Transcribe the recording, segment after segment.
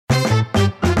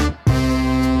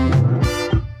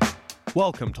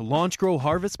Welcome to Launch Grow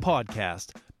Harvest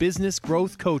Podcast, Business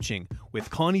Growth Coaching with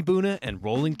Connie Boona and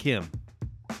Roland Kim.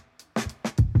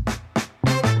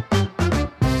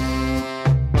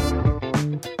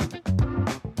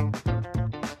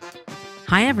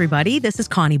 Hi, everybody. This is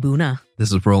Connie Boona.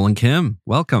 This is Roland Kim.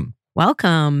 Welcome.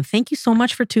 Welcome. Thank you so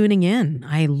much for tuning in.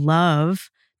 I love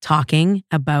talking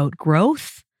about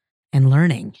growth and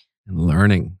learning.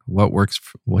 What works,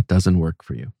 what doesn't work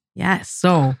for you. Yes.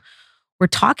 So we're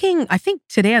talking, I think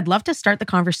today I'd love to start the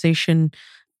conversation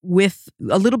with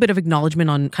a little bit of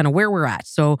acknowledgement on kind of where we're at.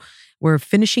 So we're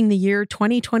finishing the year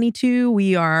 2022.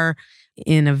 We are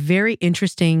in a very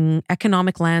interesting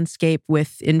economic landscape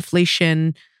with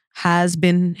inflation has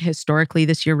been historically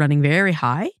this year running very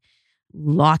high.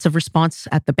 Lots of response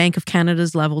at the Bank of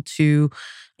Canada's level to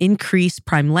increase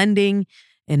prime lending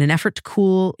in an effort to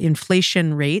cool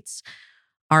inflation rates.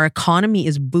 Our economy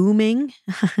is booming.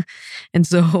 And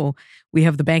so we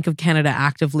have the Bank of Canada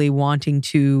actively wanting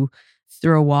to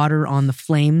throw water on the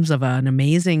flames of an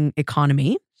amazing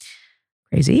economy.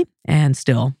 Crazy. And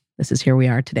still, this is here we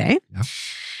are today. Yeah.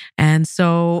 And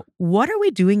so what are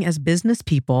we doing as business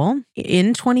people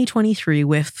in 2023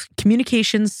 with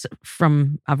communications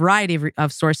from a variety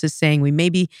of sources saying we may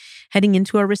be heading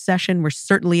into a recession? We're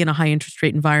certainly in a high interest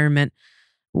rate environment.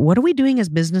 What are we doing as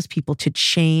business people to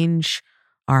change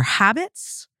our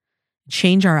habits,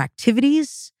 change our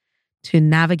activities to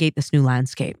navigate this new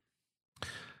landscape?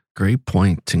 Great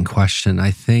point and question.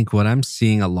 I think what I'm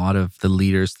seeing a lot of the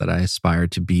leaders that I aspire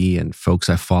to be and folks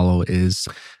I follow is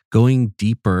going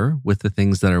deeper with the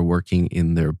things that are working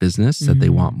in their business that they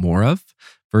want more of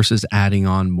versus adding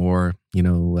on more,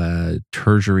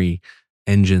 tertiary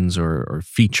engines or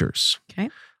features. Okay.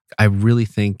 I really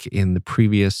think in the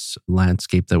previous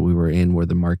landscape that we were in where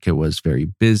the market was very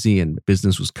busy and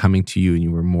business was coming to you and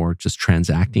you were more just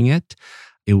transacting it,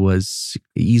 it was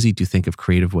easy to think of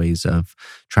creative ways of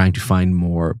trying to find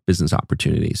more business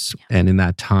opportunities. Yeah. And in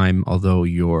that time, although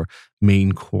your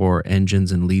main core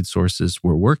engines and lead sources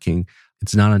were working,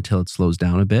 it's not until it slows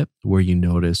down a bit where you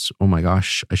notice, oh my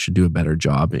gosh, I should do a better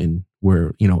job in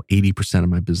where, 80% of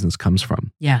my business comes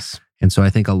from. Yes. And so I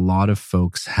think a lot of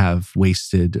folks have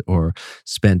wasted or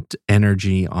spent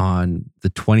energy on the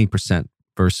 20%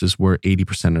 versus where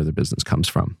 80% of their business comes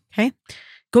from. Okay.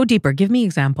 Go deeper. Give me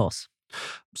examples.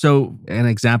 So an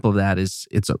example of that is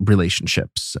it's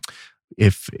relationships.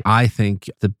 If I think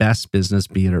the best business,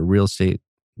 be it a real estate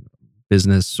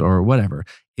business or whatever,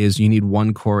 is you need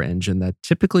one core engine that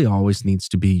typically always needs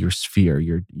to be your sphere,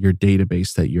 your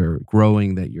database that you're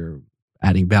growing, that you're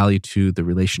adding value to, the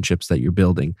relationships that you're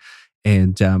building.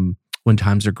 And when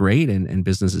times are great and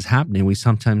business is happening, we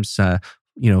sometimes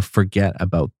forget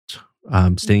about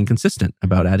staying consistent,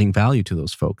 about adding value to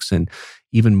those folks. And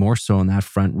even more so on that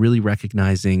front, really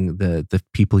recognizing the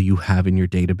people you have in your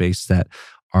database that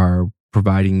are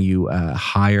providing you a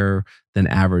higher than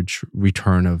average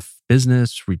return of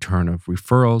business, return of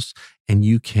referrals. And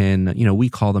you can, we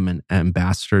call them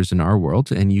ambassadors in our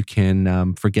world, and you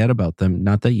can forget about them.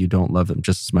 Not that you don't love them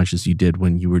just as much as you did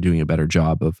when you were doing a better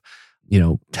job of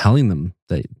telling them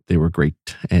that they were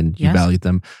great and you valued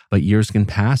them. But years can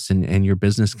pass and your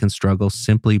business can struggle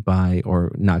simply by,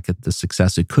 or not get the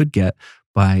success it could get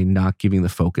by not giving the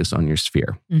focus on your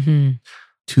sphere. Mm-hmm.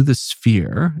 To the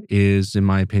sphere is, in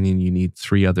my opinion, you need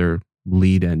three other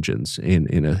lead engines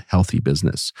in a healthy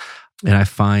business. And I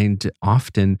find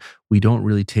often we don't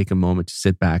really take a moment to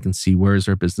sit back and see where is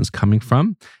our business coming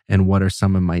from and what are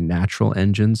some of my natural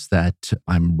engines that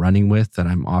I'm running with, that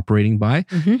I'm operating by.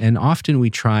 Mm-hmm. And often we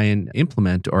try and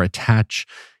implement or attach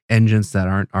engines that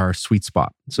aren't our sweet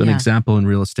spot. So an example in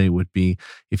real estate would be,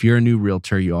 if you're a new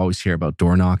realtor, you always hear about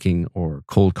door knocking or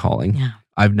cold calling. Yeah.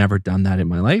 I've never done that in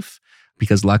my life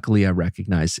because luckily I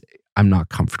recognize I'm not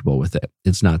comfortable with it.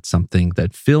 It's not something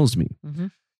that fills me. Mm-hmm.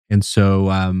 And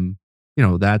so,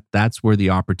 that's where the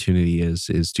opportunity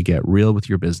is to get real with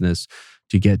your business,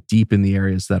 to get deep in the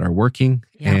areas that are working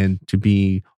and to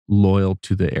be loyal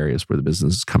to the areas where the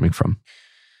business is coming from.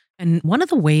 And one of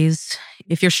the ways,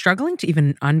 if you're struggling to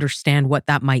even understand what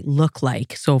that might look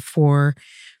like, so for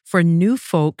new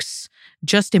folks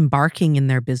just embarking in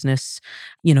their business,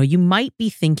 you might be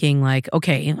thinking like,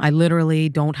 okay, I literally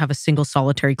don't have a single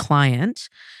solitary client.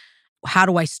 How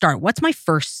do I start? What's my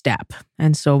first step?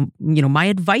 And so, my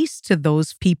advice to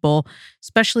those people,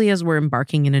 especially as we're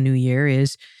embarking in a new year,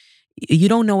 is you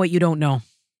don't know what you don't know.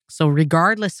 So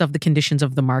regardless of the conditions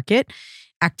of the market,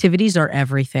 activities are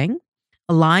everything.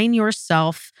 Align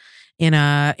yourself in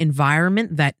an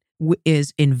environment that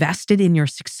is invested in your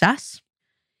success.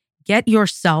 Get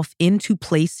yourself into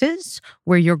places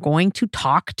where you're going to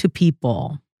talk to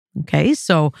people. Okay.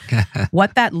 So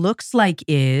what that looks like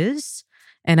is,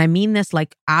 and I mean this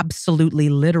like absolutely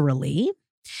literally,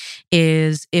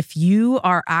 is if you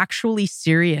are actually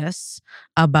serious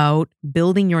about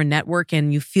building your network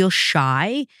and you feel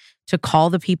shy to call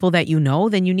the people that you know,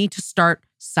 then you need to start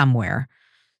somewhere.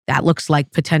 That looks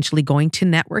like potentially going to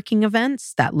networking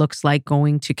events. That looks like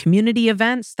going to community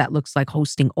events. That looks like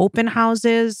hosting open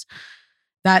houses.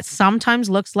 That sometimes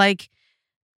looks like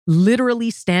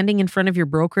literally standing in front of your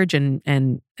brokerage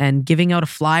and giving out a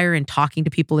flyer and talking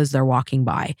to people as they're walking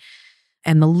by.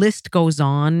 And the list goes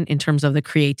on in terms of the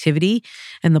creativity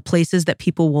and the places that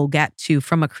people will get to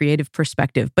from a creative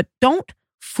perspective. But don't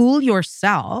fool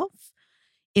yourself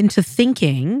into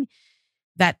thinking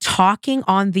that talking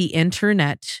on the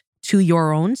internet to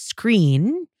your own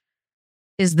screen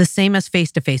is the same as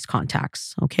face-to-face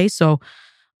contacts. Okay, so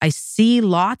I see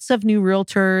lots of new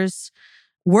realtors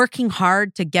working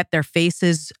hard to get their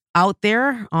faces out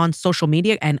there on social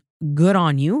media, and good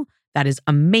on you. That is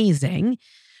amazing.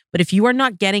 But if you are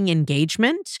not getting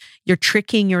engagement, you're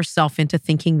tricking yourself into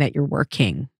thinking that you're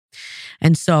working.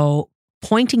 And so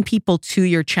pointing people to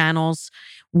your channels,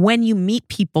 when you meet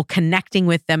people, connecting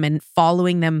with them and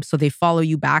following them so they follow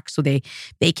you back so they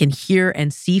can hear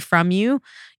and see from you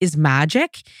is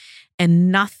magic.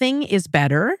 And nothing is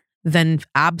better than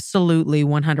absolutely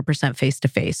 100%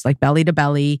 face-to-face, like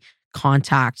belly-to-belly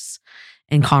contacts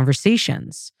and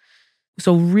conversations.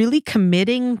 So really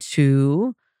committing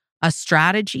to a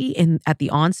strategy at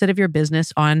the onset of your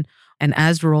business on, and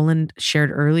as Roland shared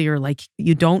earlier, like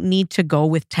you don't need to go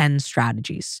with 10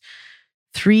 strategies.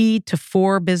 3 to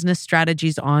 4 business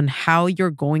strategies on how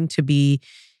you're going to be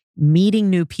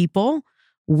meeting new people.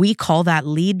 We call that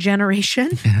lead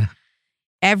generation. Yeah.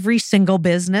 Every single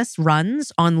business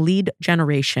runs on lead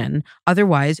generation.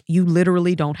 Otherwise, you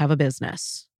literally don't have a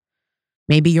business.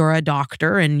 Maybe you're a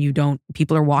doctor and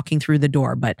people are walking through the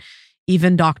door, but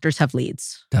even doctors have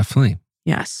leads. Definitely.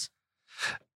 Yes.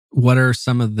 What are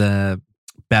some of the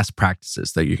best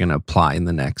practices that you're going to apply in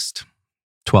the next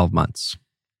 12 months?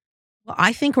 Well,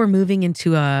 I think we're moving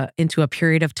into a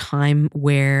period of time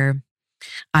where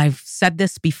I've said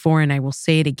this before and I will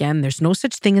say it again. There's no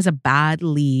such thing as a bad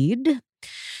lead.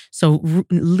 So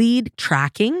lead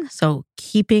tracking, so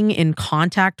keeping in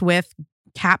contact with,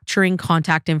 capturing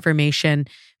contact information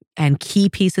and key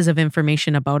pieces of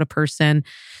information about a person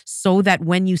so that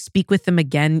when you speak with them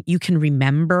again, you can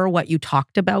remember what you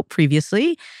talked about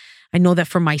previously. I know that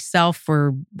for myself,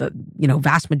 for the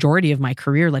vast majority of my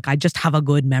career, like I just have a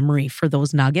good memory for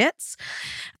those nuggets.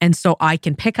 And so I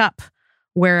can pick up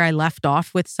where I left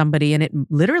off with somebody. And it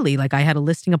literally, like I had a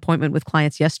listing appointment with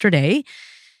clients yesterday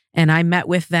and I met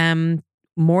with them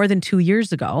more than 2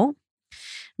 years ago.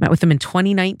 Met with them in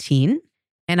 2019.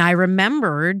 And I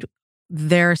remembered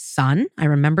their son. I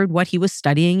remembered what he was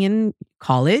studying in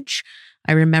college.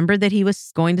 I remembered that he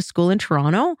was going to school in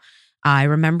Toronto. I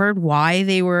remembered why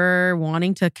they were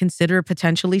wanting to consider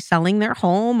potentially selling their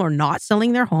home or not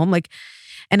selling their home.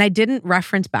 And I didn't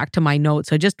reference back to my notes.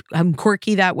 I'm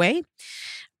quirky that way.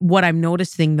 What I'm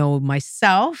noticing though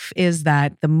myself is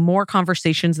that the more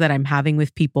conversations that I'm having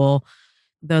with people,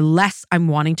 the less I'm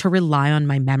wanting to rely on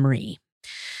my memory.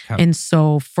 Okay. And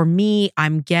so for me,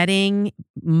 I'm getting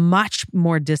much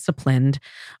more disciplined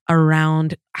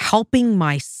around helping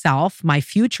myself, my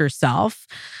future self,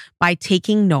 by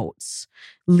taking notes,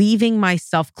 leaving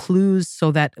myself clues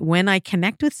so that when I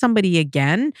connect with somebody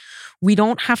again, we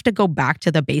don't have to go back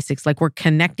to the basics. Like we're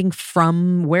connecting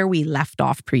from where we left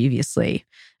off previously,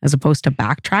 as opposed to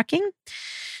backtracking.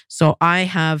 So I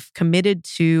have committed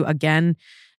to, again,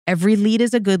 every lead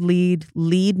is a good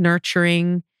lead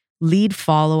nurturing, lead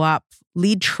follow-up,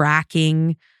 lead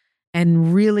tracking,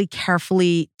 and really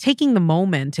carefully taking the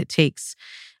moment it takes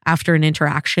after an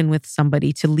interaction with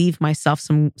somebody to leave myself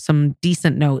some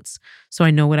decent notes so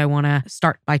I know what I want to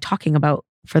start by talking about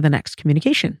for the next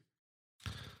communication.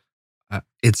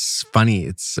 It's funny.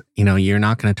 It's, you're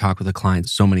not going to talk with a client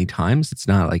so many times. It's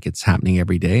not like it's happening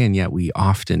every day. And yet we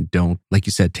often don't, like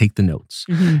you said, take the notes.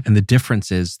 Mm-hmm. And the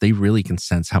difference is they really can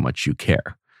sense how much you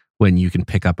care when you can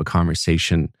pick up a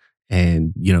conversation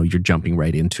and, you're jumping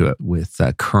right into it with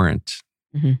current,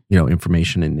 mm-hmm.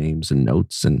 Information and names and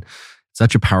notes. And it's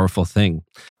such a powerful thing.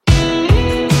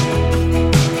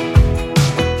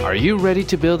 Are you ready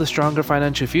to build a stronger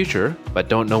financial future, but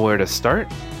don't know where to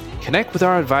start? Connect with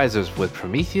our advisors with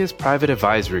Prometheus Private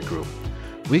Advisory Group.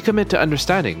 We commit to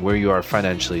understanding where you are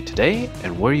financially today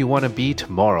and where you want to be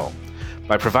tomorrow.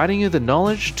 By providing you the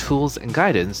knowledge, tools, and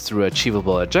guidance through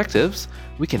achievable objectives,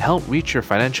 we can help reach your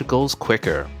financial goals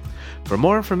quicker. For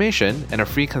more information and a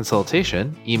free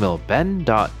consultation, email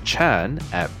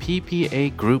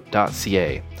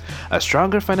ben.chan@ppagroup.ca. A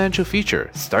stronger financial future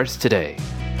starts today.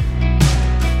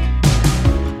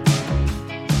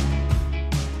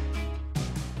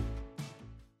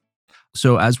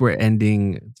 So as we're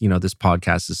ending, this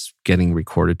podcast is getting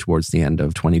recorded towards the end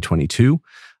of 2022.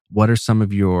 What are some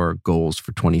of your goals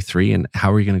for 23 and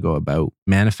how are you going to go about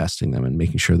manifesting them and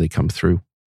making sure they come through?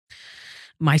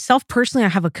 Myself personally, I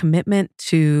have a commitment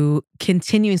to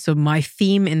continuing. So my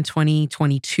theme in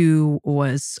 2022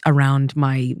 was around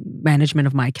my management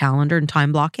of my calendar and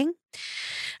time blocking.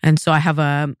 And so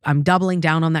I'm doubling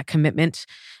down on that commitment.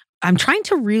 I'm trying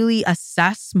to really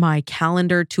assess my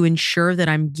calendar to ensure that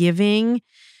I'm giving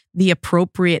the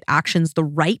appropriate actions the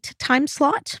right time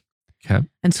slot. Okay.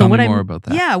 And so Tell me more about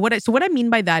that. Yeah. What I mean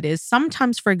by that is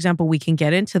sometimes, for example, we can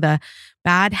get into the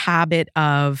bad habit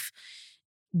of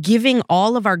giving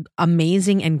all of our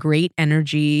amazing and great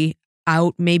energy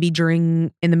out maybe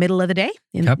in the middle of the day,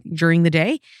 during the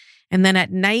day. And then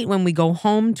at night when we go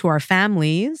home to our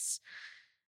families,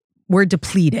 we're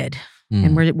depleted.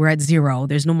 And we're at zero.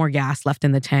 There's no more gas left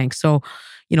in the tank. So,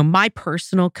 my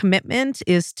personal commitment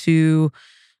is to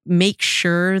make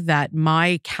sure that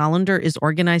my calendar is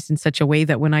organized in such a way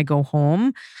that when I go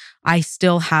home, I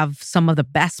still have some of the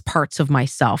best parts of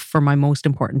myself for my most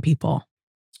important people.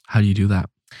 How do you do that?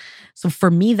 So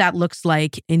for me, that looks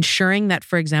like ensuring that,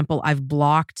 for example, I've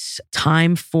blocked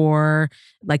time for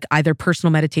like either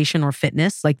personal meditation or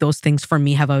fitness. Like those things for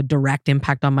me have a direct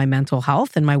impact on my mental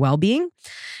health and my well-being.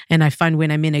 And I find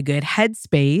when I'm in a good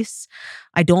headspace,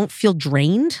 I don't feel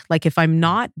drained. Like if I'm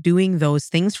not doing those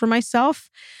things for myself,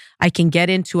 I can get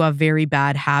into a very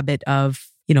bad habit of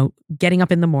getting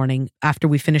up in the morning after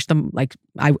we finish them. Like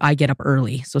I get up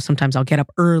early. So sometimes I'll get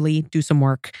up early, do some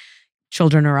work.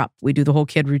 Children are up. We do the whole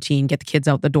kid routine, get the kids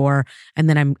out the door. And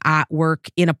then I'm at work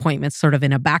in appointments, sort of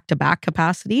in a back-to-back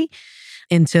capacity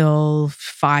until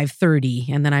 5:30.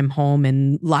 And then I'm home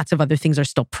and lots of other things are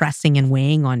still pressing and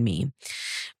weighing on me,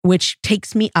 which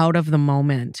takes me out of the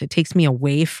moment. It takes me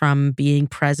away from being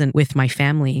present with my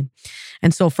family.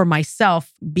 And so for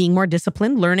myself, being more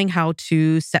disciplined, learning how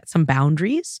to set some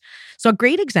boundaries. So a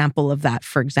great example of that,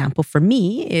 for example, for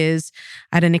me is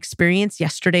I had an experience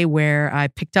yesterday where I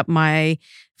picked up my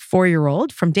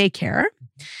 4-year-old from daycare.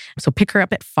 So pick her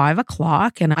up at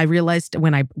 5:00. And I realized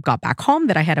when I got back home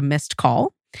that I had a missed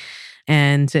call.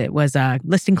 And it was a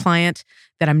listing client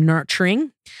that I'm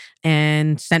nurturing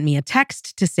and sent me a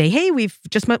text to say, hey, we've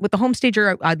just met with the home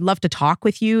stager. I'd love to talk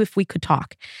with you if we could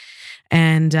talk.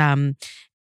 And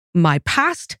my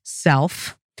past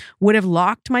self would have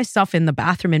locked myself in the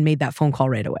bathroom and made that phone call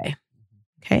right away.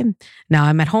 Okay. Now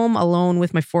I'm at home alone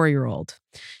with my 4-year-old.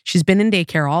 She's been in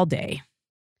daycare all day.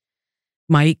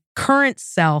 My current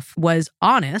self was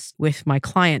honest with my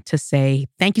client to say,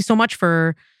 thank you so much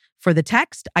for the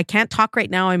text. I can't talk right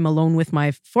now. I'm alone with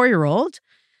my 4-year-old.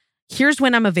 Here's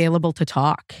when I'm available to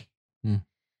talk.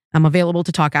 I'm available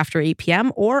to talk after 8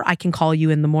 p.m. or I can call you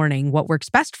in the morning. What works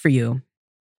best for you?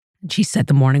 And she said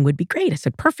the morning would be great. I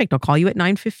said, perfect. I'll call you at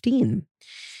 9:15.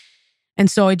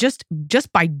 And so I just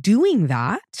by doing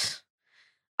that,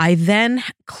 I then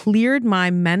cleared my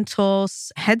mental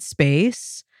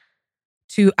headspace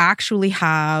to actually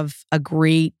have a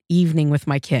great evening with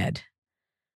my kid.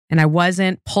 And I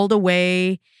wasn't pulled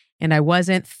away and I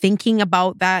wasn't thinking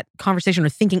about that conversation or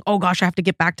thinking, oh gosh, I have to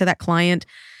get back to that client.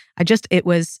 It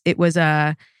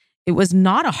was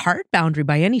not a hard boundary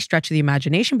by any stretch of the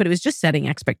imagination, but it was just setting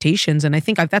expectations. And I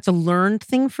think that's a learned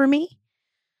thing for me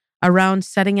around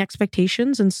setting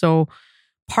expectations. And so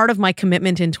part of my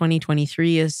commitment in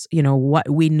 2023 is, what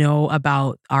we know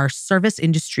about our service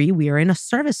industry. We are in a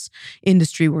service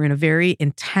industry. We're in a very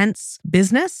intense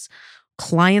business.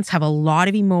 Clients have a lot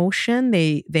of emotion.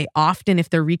 They often, if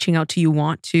they're reaching out to you,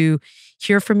 want to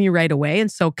hear from you right away.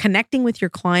 And so connecting with your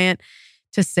client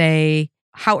to say,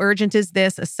 how urgent is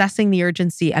this? Assessing the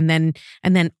urgency and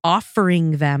then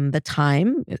offering them the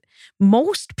time.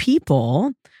 Most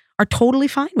people are totally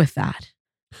fine with that.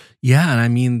 Yeah. And I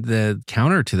mean, the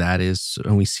counter to that is,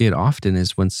 and we see it often,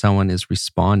 is when someone is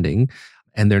responding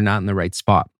and they're not in the right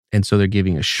spot. And so they're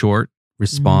giving a short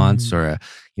response or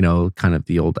kind of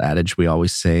the old adage we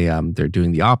always say, they're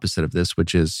doing the opposite of this,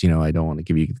 which is, I don't want to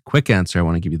give you the quick answer. I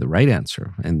want to give you the right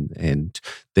answer. And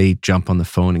they jump on the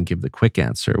phone and give the quick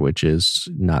answer, which is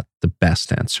not the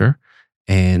best answer.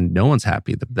 And no one's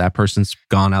happy. That person's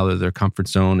gone out of their comfort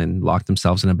zone and locked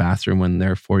themselves in a bathroom when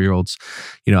their 4-year-old's,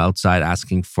 outside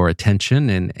asking for attention,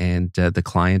 and the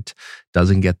client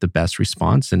doesn't get the best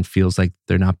response and feels like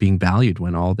they're not being valued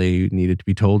when all they needed to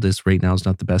be told is right now is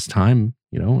not the best time,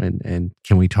 and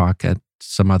can we talk at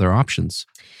some other options.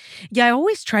 Yeah, I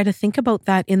always try to think about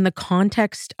that in the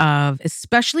context of,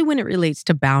 especially when it relates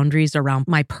to boundaries around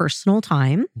my personal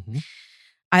time. Mm-hmm.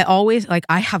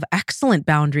 I have excellent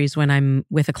boundaries when I'm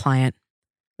with a client.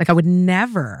 Like I would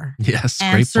never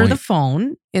answer the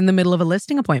phone in the middle of a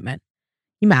listing appointment.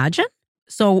 Imagine?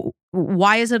 So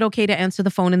why is it okay to answer the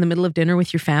phone in the middle of dinner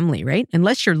with your family, right?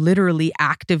 Unless you're literally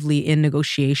actively in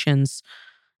negotiations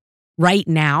right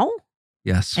now.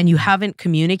 Yes. And you haven't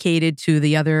communicated to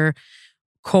the other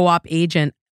co-op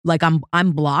agent, like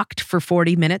I'm blocked for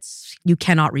 40 minutes. You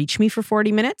cannot reach me for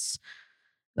 40 minutes.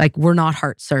 Like we're not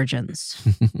heart surgeons,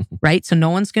 right? So no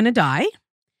one's going to die.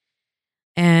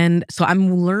 And so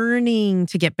I'm learning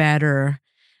to get better.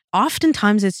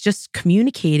 Oftentimes it's just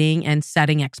communicating and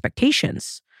setting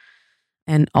expectations.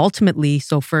 And ultimately,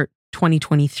 so for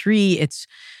 2023,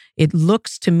 it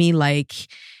looks to me like,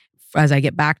 as I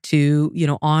get back to,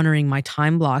 honoring my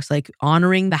time blocks, like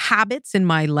honoring the habits in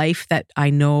my life that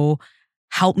I know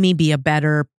help me be a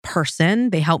better person.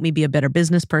 They help me be a better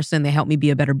business person. They help me be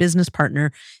a better business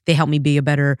partner. They help me be a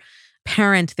better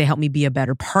parent. They help me be a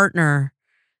better partner.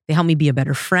 They help me be a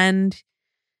better friend.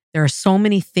 There are so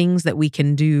many things that we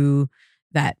can do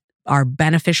that are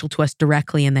beneficial to us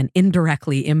directly and then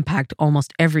indirectly impact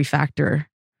almost every factor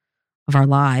of our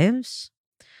lives.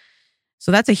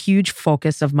 So that's a huge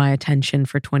focus of my attention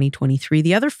for 2023.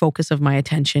 The other focus of my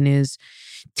attention is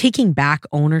taking back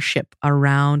ownership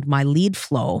around my lead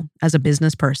flow as a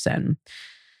business person.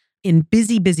 In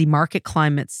busy market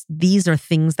climates, these are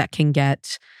things that can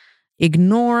get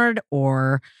ignored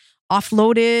or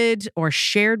offloaded or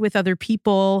shared with other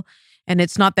people. And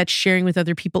it's not that sharing with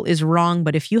other people is wrong,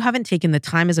 but if you haven't taken the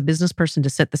time as a business person to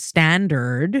set the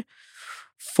standard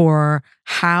for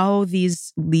how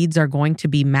these leads are going to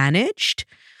be managed,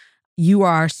 you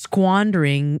are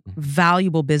squandering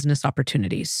valuable business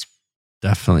opportunities.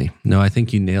 Definitely. No, I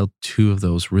think you nailed two of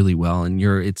those really well. And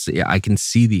I can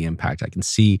see the impact. I can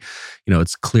see,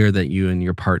 it's clear that you and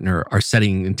your partner are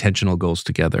setting intentional goals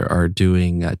together, are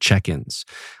doing check-ins.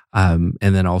 And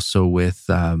then also with,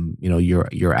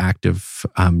 your active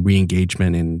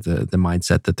re-engagement in the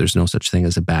mindset that there's no such thing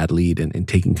as a bad lead and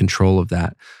taking control of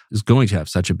that is going to have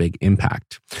such a big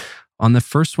impact. On the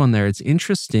first one there, it's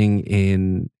interesting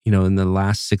in the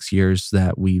last 6 years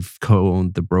that we've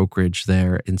co-owned the brokerage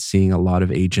there and seeing a lot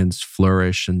of agents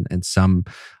flourish and some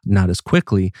not as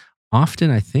quickly. Often,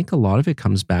 I think a lot of it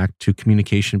comes back to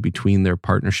communication between their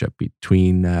partnership,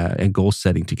 and goal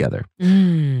setting together.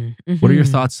 Mm-hmm. What are your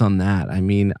thoughts on that? I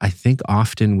mean, I think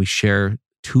often we share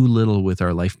too little with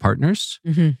our life partners.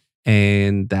 Mm-hmm.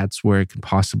 And that's where it can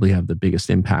possibly have the biggest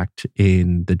impact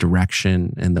in the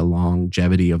direction and the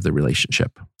longevity of the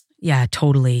relationship. Yeah,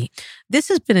 totally. This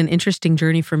has been an interesting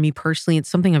journey for me personally. It's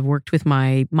something I've worked with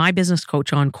my business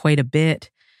coach on quite a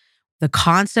bit. The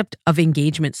concept of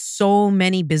engagement. So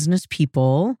many business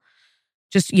people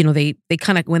just, they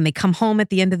kind of, when they come home at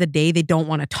the end of the day, they don't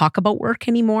want to talk about work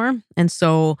anymore. And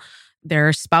so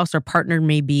their spouse or partner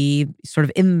may be sort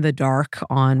of in the dark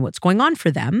on what's going on for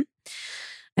them.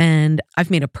 And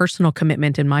I've made a personal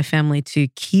commitment in my family to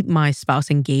keep my spouse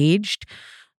engaged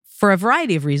for a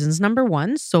variety of reasons. Number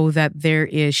one, so that there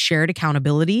is shared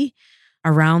accountability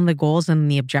around the goals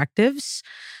and the objectives.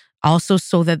 Also,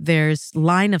 so that there's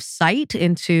line of sight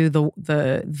into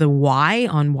the why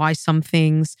on why some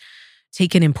things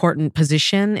take an important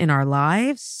position in our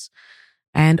lives.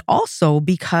 And also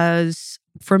because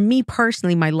for me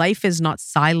personally, my life is not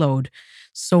siloed.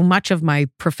 So much of my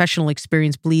professional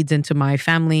experience bleeds into my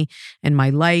family and my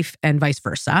life and vice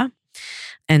versa.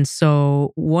 And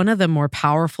so one of the more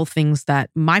powerful things that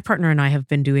my partner and I have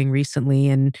been doing recently,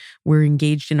 and we're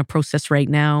engaged in a process right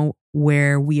now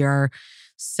where we are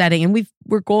setting, and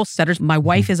we're goal setters. My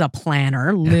wife is a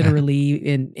planner, literally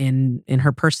in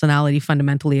her personality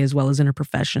fundamentally, as well as in her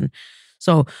profession.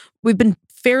 So we've been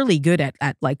fairly good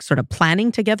at like sort of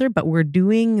planning together, but we're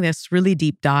doing this really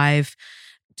deep dive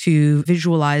to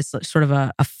visualize sort of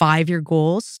a 5-year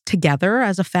goals together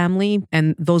as a family.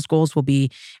 And those goals will be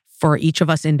for each of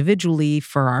us individually,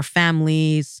 for our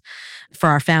families, for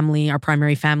our family, our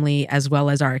primary family, as well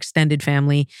as our extended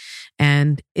family.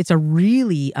 And it's a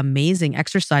really amazing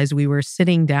exercise. We were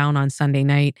sitting down on Sunday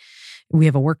night. We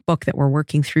have a workbook that we're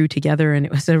working through together, and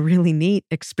it was a really neat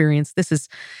experience. This is,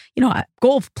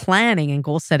 goal planning and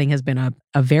goal setting has been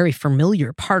a very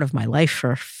familiar part of my life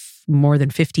for more than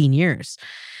 15 years.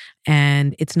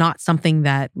 And it's not something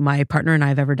that my partner and I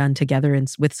have ever done together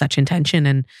with such intention.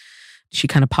 And she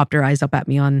kind of popped her eyes up at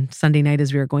me on Sunday night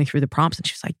as we were going through the prompts. And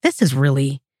she was like, this is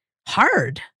really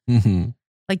hard. Mm-hmm.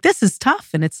 Like, this is tough.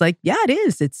 And it's like, yeah, it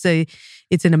is.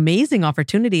 It's an amazing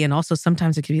opportunity. And also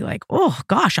sometimes it can be like, oh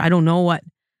gosh, I don't know what.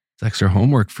 It's extra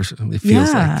homework it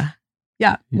feels like.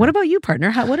 Yeah. What about you,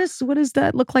 partner? What does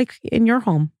that look like in your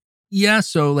home? Yeah,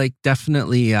 so like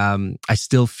definitely, I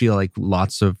still feel like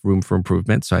lots of room for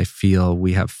improvement. So I feel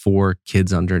we have 4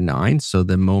 kids under 9. So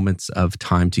the moments of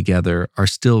time together are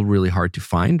still really hard to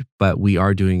find, but we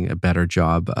are doing a better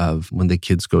job of when the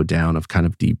kids go down of kind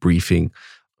of debriefing,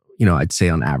 I'd say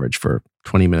on average for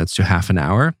 20 minutes to half an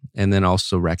hour. And then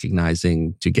also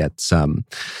recognizing to get some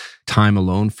time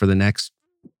alone for the next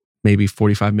maybe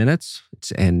 45 minutes.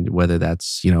 And whether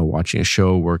that's, watching a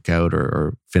show, workout,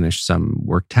 or finish some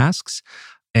work tasks.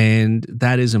 And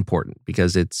that is important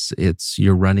because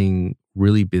you're running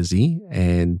really busy.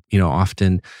 And,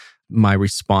 often my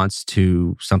response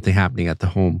to something happening at the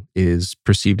home is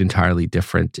perceived entirely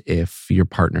different if your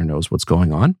partner knows what's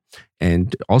going on.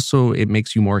 And also it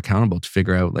makes you more accountable to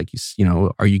figure out, like,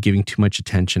 are you giving too much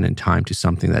attention and time to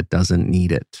something that doesn't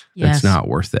need it? Yes. It's not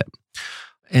worth it.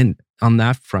 And on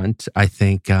that front, I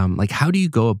think, how do you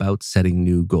go about setting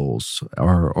new goals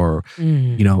or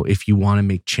if you want to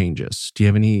make changes? Do you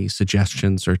have any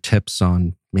suggestions or tips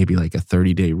on maybe like a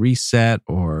 30-day reset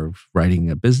or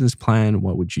writing a business plan?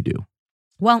 What would you do?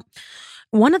 Well,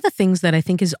 one of the things that I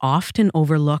think is often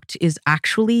overlooked is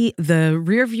actually the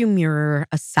rearview mirror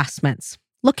assessments.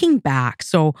 Looking back,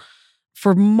 so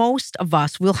for most of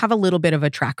us, we'll have a little bit of a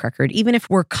track record. Even if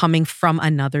we're coming from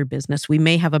another business, we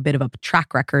may have a bit of a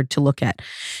track record to look at.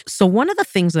 So one of the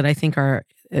things that I think are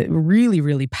really,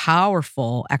 really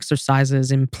powerful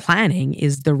exercises in planning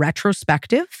is the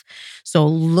retrospective. So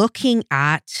looking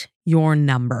at your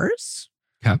numbers.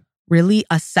 Okay. Really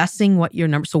assessing what your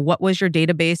number. So what was your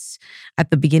database at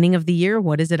the beginning of the year?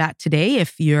 What is it at today?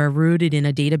 If you're rooted in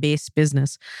a database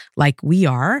business like we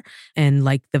are, and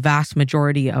like the vast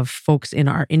majority of folks in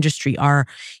our industry are,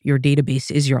 your database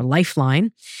is your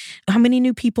lifeline. How many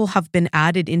new people have been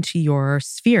added into your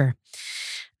sphere?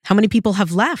 How many people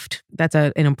have left? That's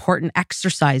an important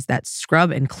exercise, that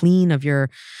scrub and clean of your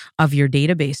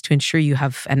database to ensure you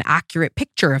have an accurate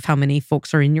picture of how many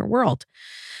folks are in your world.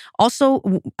 Also,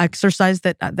 exercise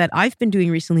that I've been doing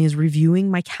recently is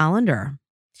reviewing my calendar.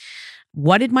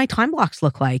 What did my time blocks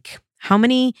look like? How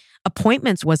many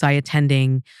appointments was I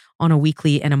attending on a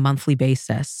weekly and a monthly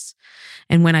basis?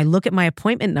 And when I look at my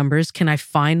appointment numbers, can I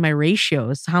find my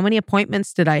ratios? How many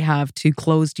appointments did I have to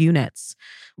closed units?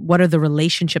 What are the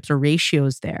relationships or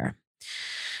ratios there?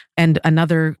 And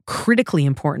another critically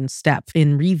important step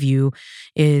in review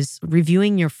is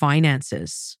reviewing your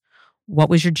finances. What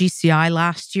was your GCI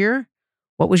last year?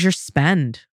 What was your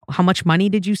spend? How much money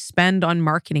did you spend on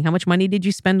marketing? How much money did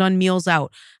you spend on meals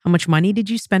out? How much money did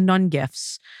you spend on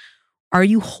gifts? Are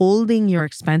you holding your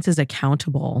expenses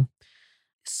accountable?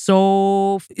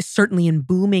 So certainly in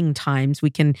booming times, we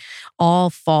can all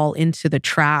fall into the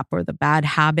trap or the bad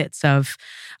habits of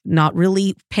not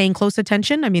really paying close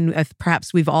attention. I mean,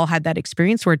 perhaps we've all had that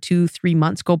experience where 2-3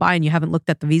 months go by and you haven't looked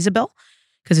at the Visa bill,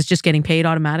 because it's just getting paid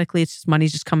automatically. It's just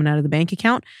money's just coming out of the bank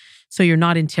account. So you're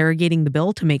not interrogating the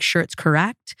bill to make sure it's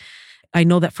correct. I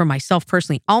know that for myself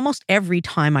personally, almost every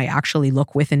time I actually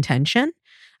look with intention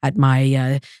at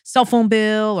my cell phone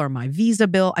bill or my Visa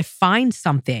bill, I find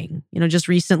something. Just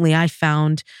recently I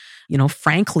found,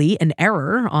 frankly, an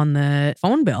error on the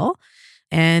phone bill.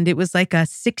 And it was like a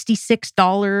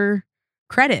 $66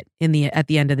 credit at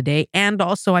the end of the day. And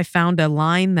also I found a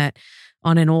line that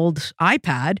on an old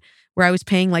iPad where I was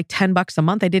paying like $10 a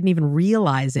month. I didn't even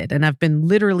realize it. And I've been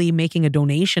literally making a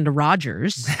donation to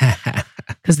Rogers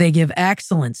because they give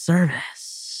excellent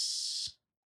service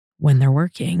when they're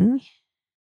working.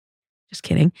 Just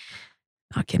kidding.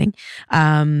 Not kidding.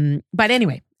 But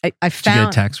anyway, I found... Did you get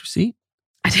a tax receipt?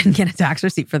 I didn't get a tax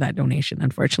receipt for that donation,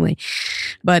 unfortunately.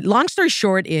 But long story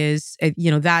short is,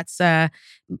 that's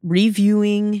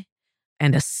reviewing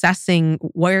and assessing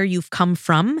where you've come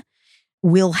from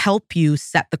will help you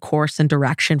set the course and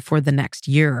direction for the next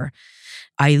year.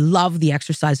 I love the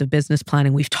exercise of business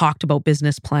planning. We've talked about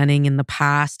business planning in the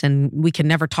past, and we can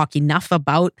never talk enough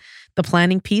about the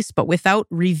planning piece. But without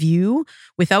review,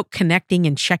 without connecting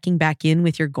and checking back in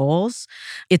with your goals,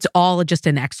 it's all just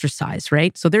an exercise,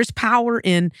 right? So there's power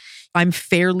in, I'm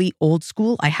fairly old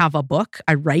school. I have a book.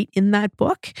 I write in that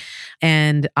book,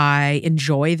 and I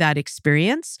enjoy that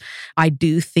experience. I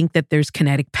do think that there's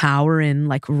kinetic power in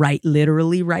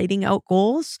literally writing out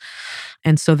goals.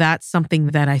 And so that's something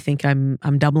that I think I'm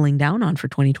doubling down on for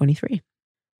 2023.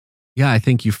 Yeah, I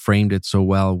think you framed it so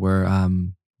well where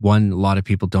one, a lot of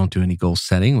people don't do any goal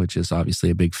setting, which is obviously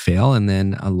a big fail. And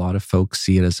then a lot of folks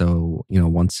see it as a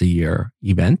once a year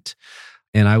event.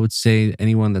 And I would say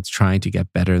anyone that's trying to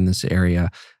get better in this area,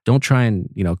 don't try and,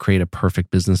 create a perfect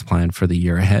business plan for the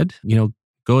year ahead.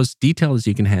 Go as detailed as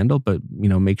you can handle, but,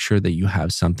 make sure that you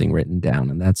have something written down.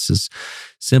 And that's as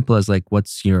simple as like,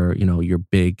 what's your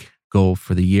big goal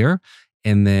for the year?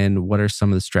 And then what are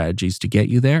some of the strategies to get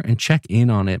you there, and check in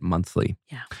on it monthly.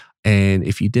 Yeah. And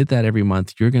if you did that every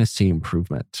month, you're going to see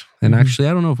improvement. And actually,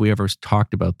 I don't know if we ever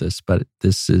talked about this, but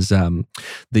this is the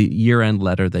year-end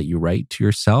letter that you write to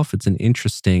yourself. It's an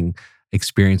interesting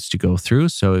experience to go through.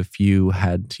 So if you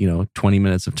had, 20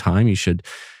 minutes of time, you should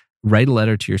write a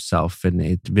letter to yourself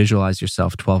and visualize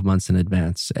yourself 12 months in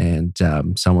advance. And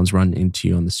someone's run into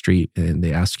you on the street and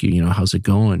they ask you, how's it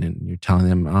going? And you're telling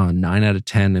them, 9 out of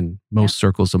 10 in most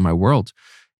circles of my world.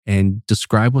 And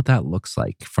describe what that looks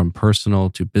like, from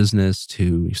personal to business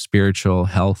to spiritual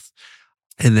health.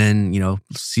 And then,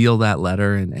 seal that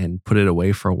letter and put it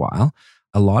away for a while.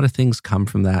 A lot of things come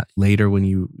from that. Later, when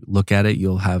you look at it,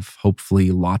 you'll have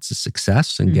hopefully lots of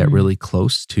success and get really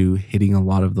close to hitting a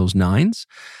lot of those 9s.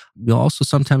 You'll also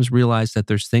sometimes realize that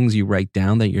there's things you write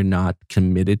down that you're not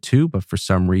committed to, but for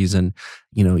some reason,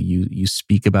 you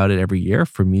speak about it every year.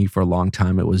 For me, for a long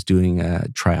time, it was doing a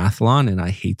triathlon, and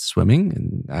I hate swimming.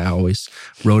 And I always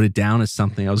wrote it down as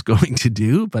something I was going to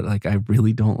do, but like, I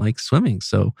really don't like swimming.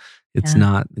 So it's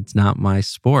not my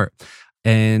sport.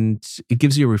 And it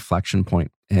gives you a reflection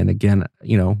point. And again,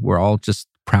 we're all just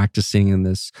practicing in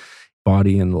this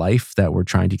body and life that we're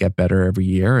trying to get better every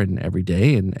year and every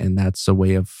day. And that's a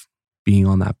way of being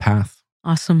on that path.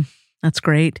 Awesome. That's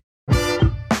great.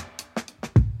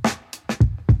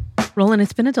 Roland,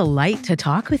 it's been a delight to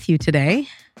talk with you today.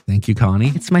 Thank you,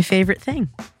 Connie. It's my favorite thing.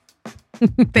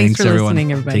 Thanks for everyone.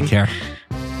 listening, everybody. Take care.